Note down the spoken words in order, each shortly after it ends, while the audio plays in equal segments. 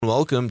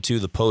Welcome to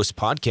the Post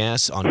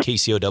podcast on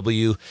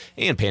KCOW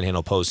and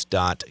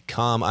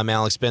PanhandlePost.com. I'm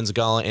Alex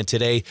Benzagala, and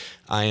today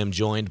I am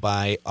joined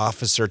by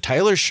Officer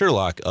Tyler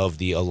Sherlock of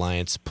the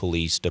Alliance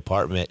Police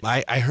Department.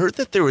 I heard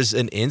that there was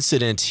an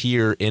incident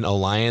here in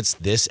Alliance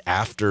this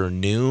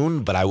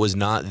afternoon, but I was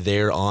not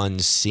there on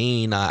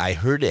scene. I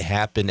heard it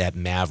happened at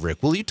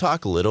Maverick. Will you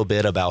talk a little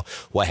bit about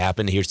what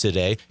happened here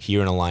today,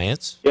 here in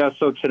Alliance? Yeah,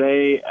 so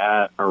today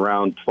at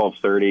around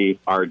 12:30,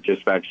 our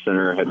dispatch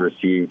center had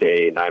received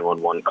a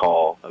 911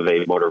 call of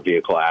a motor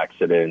vehicle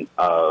accident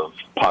of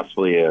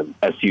possibly a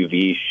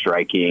SUV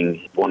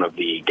striking one of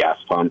the gas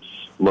pumps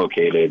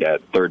located at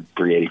 3rd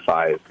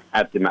 385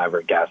 at the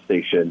Maverick gas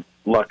station.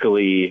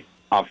 Luckily,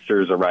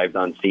 officers arrived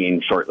on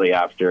scene shortly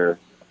after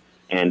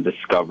and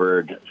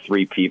discovered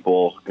 3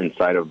 people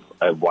inside of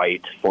a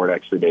white Ford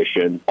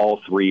Expedition. All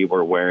 3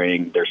 were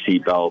wearing their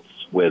seatbelts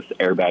with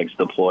airbags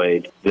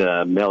deployed.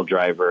 The male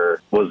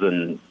driver was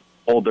an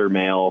older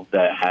male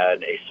that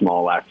had a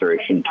small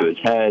laceration to his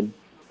head.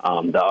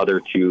 The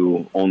other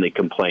 2 only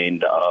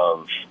complained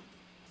of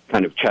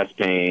kind of chest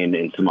pain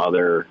and some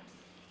other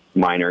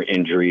minor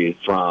injuries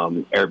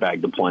from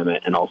airbag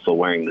deployment and also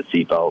wearing the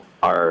seatbelt.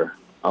 Our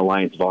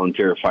Alliance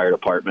Volunteer Fire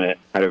Department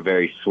had a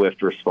very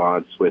swift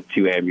response with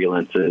 2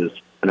 ambulances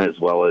and as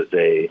well as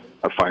a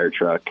fire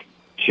truck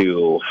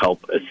to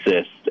help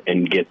assist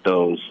and get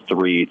those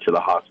 3 to the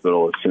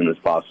hospital as soon as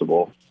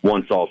possible.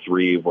 Once all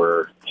 3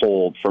 were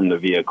pulled from the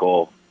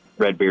vehicle,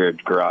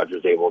 Redbeard Garage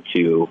was able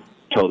to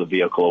tow the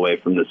vehicle away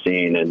from the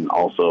scene and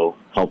also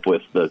help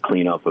with the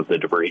cleanup of the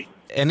debris.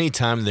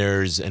 Anytime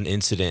there's an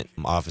incident,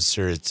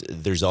 officer,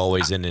 there's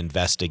always an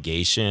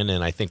investigation.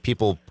 And I think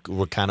people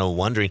were kind of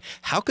wondering,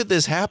 how could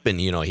this happen,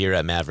 here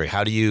at Maverick?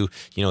 How do you,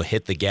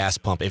 hit the gas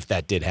pump if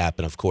that did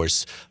happen? Of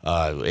course,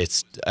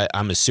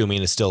 I'm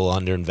assuming it's still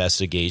under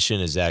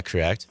investigation. Is that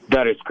correct?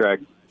 That is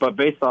correct. But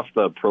based off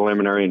the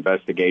preliminary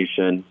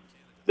investigation,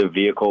 the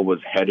vehicle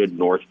was headed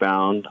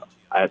northbound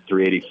at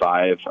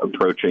 385,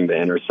 approaching the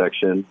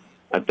intersection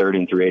at 3rd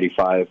and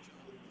 385.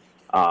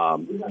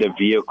 The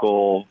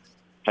vehicle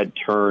had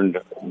turned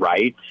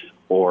right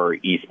or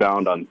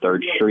eastbound on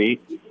 3rd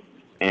Street,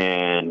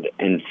 and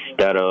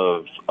instead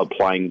of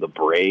applying the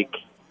brake,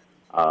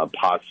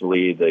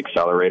 possibly the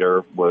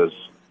accelerator was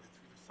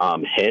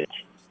hit,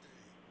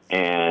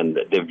 and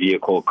the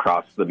vehicle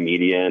crossed the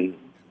median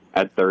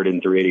at 3rd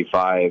and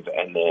 385,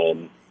 and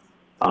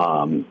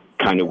then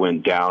kind of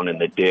went down in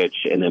the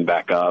ditch and then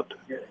back up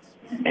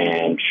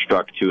and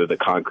struck 2 of the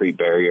concrete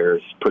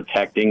barriers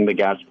protecting the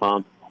gas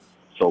pump.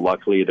 So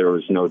luckily there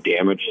was no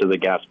damage to the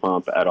gas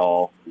pump at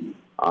all.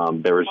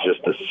 There was just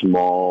a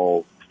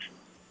small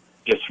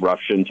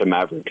disruption to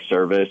Maverick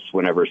service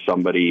whenever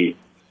somebody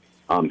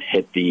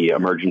hit the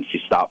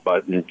emergency stop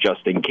button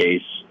just in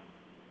case.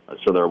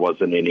 So there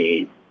wasn't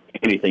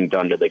anything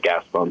done to the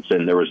gas pumps,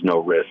 and there was no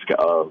risk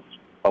of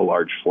a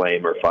large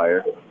flame or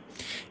fire.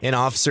 And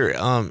officer,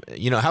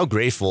 how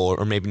grateful,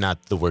 or maybe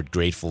not, the word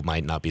grateful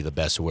might not be the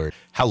best word.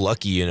 How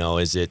lucky,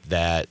 is it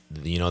that,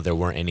 there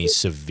weren't any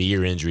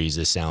severe injuries,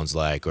 it sounds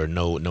like, or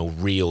no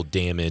real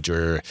damage,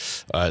 or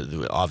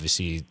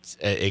obviously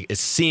it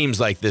seems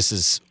like this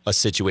is a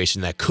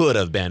situation that could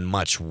have been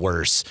much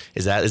worse.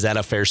 Is that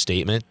a fair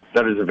statement?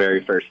 That is a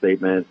very fair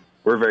statement.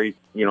 We're very,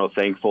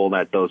 thankful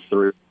that those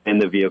 3 in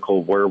the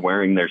vehicle were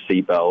wearing their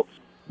seatbelts,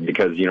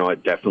 because,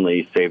 it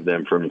definitely saved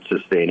them from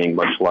sustaining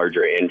much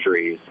larger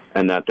injuries,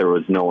 and that there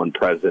was no one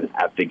present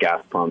at the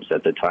gas pumps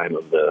at the time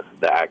of the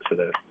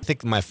accident. I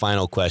think my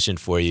final question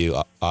for you,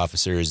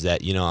 officer, is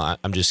that,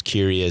 I'm just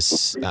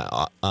curious,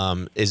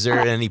 is there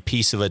any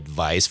piece of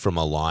advice from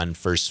a law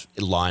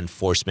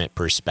enforcement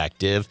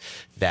perspective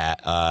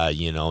that,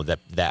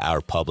 that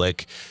our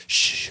public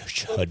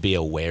should be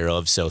aware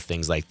of so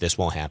things like this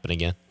won't happen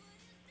again?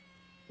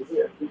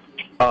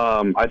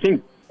 I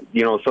think,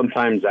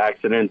 sometimes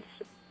accidents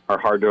are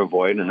hard to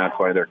avoid, and that's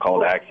why they're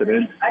called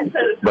accidents.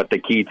 But the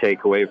key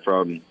takeaway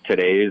from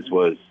today's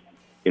was,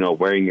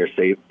 wearing your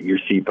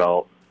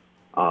seatbelt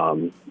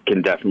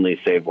can definitely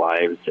save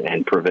lives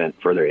and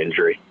prevent further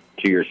injury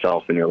to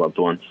yourself and your loved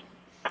ones.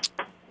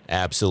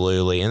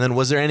 Absolutely. And then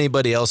was there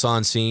anybody else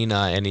on scene?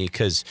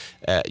 Because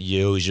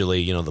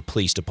usually, the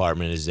police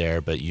department is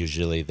there, but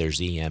usually there's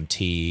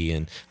EMT,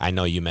 and I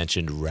know you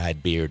mentioned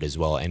Redbeard as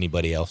well.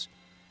 Anybody else?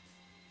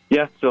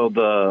 Yeah, so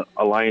the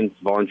Alliance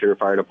Volunteer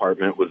Fire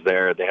Department was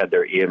there. They had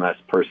their EMS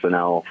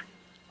personnel.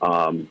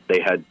 They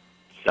had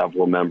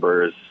several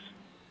members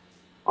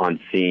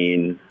on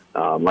scene.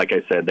 Like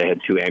I said, they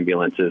had 2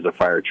 ambulances, a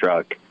fire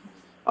truck.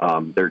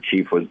 Their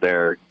chief was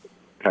there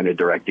kind of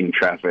directing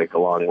traffic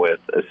along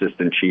with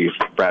Assistant Chief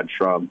Brad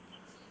Shrum.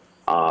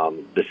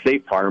 The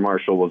state fire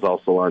marshal was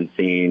also on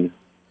scene,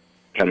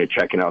 kind of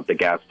checking out the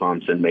gas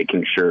pumps and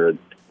making sure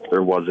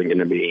there wasn't going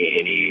to be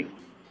any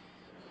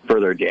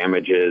further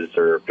damages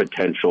or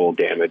potential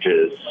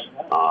damages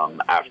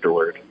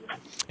afterward.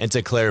 And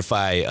to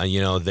clarify,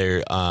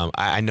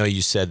 I know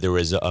you said there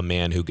was a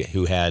man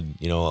who had,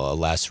 a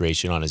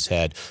laceration on his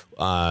head.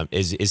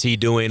 Is he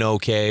doing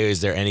okay?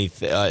 Is there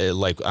anything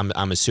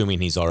I'm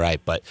assuming he's all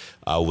right, but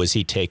was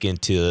he taken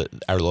to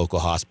our local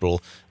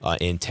hospital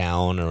in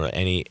town or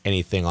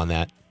anything on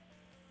that?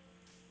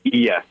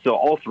 Yeah, so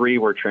all three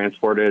were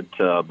transported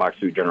to Box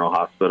Butte General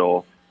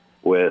Hospital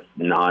with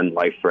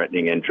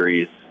non-life-threatening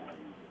injuries.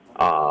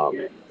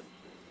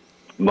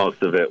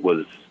 Most of it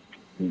was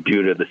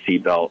due to the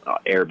seatbelt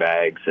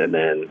airbags, and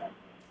then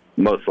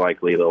most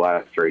likely the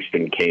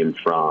laceration came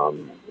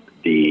from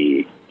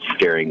the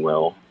steering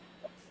wheel.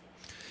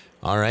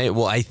 All right.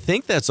 Well, I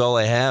think that's all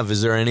I have.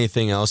 Is there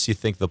anything else you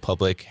think the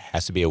public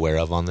has to be aware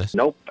of on this?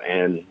 Nope.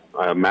 And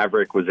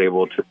Maverick was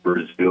able to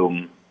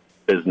resume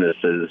business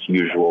as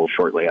usual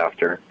shortly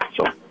after.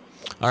 So.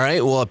 All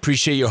right. Well,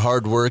 appreciate your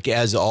hard work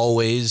as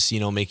always,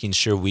 making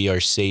sure we are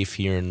safe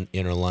here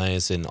in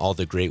Alliance, and all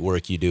the great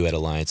work you do at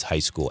Alliance High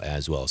School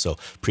as well. So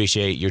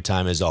appreciate your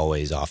time as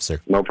always,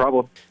 officer. No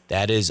problem.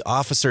 That is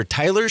Officer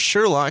Tyler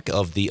Sherlock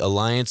of the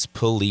Alliance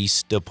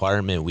Police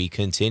Department. We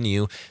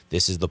continue.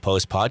 This is the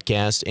Post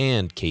Podcast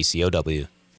and KCOW.